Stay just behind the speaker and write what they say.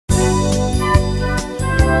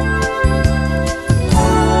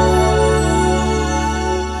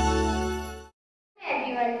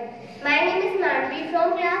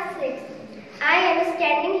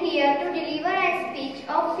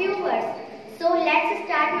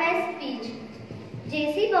start my speech.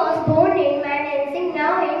 J.C. was born in Manvi,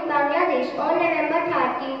 now in Bangladesh on November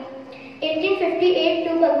 30, 1858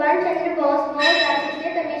 to Bhagwan Chandra Bose was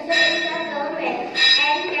assistant commissioner in the government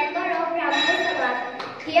and member of Brahmo Samaj.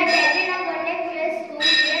 He attended a one-day school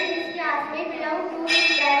where his classmates belonged to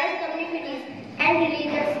diverse communities and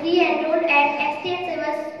religions. He enrolled at extensive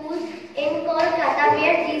schools in Kolkata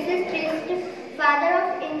where Jesus Christ, father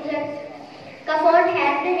of Indian Kafod,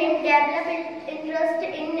 helped him develop interest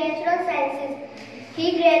in natural sciences.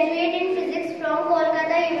 He graduated in physics from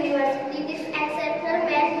Kolkata University. This exceptional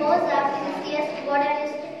man was a physicist,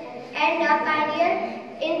 botanist, and a pioneer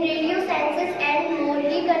in radio sciences and more.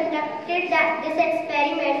 He conducted this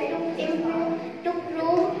experiment to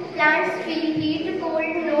prove plants feel heat,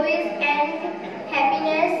 cold, noise, and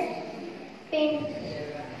happiness.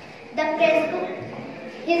 The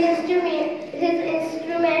His instrument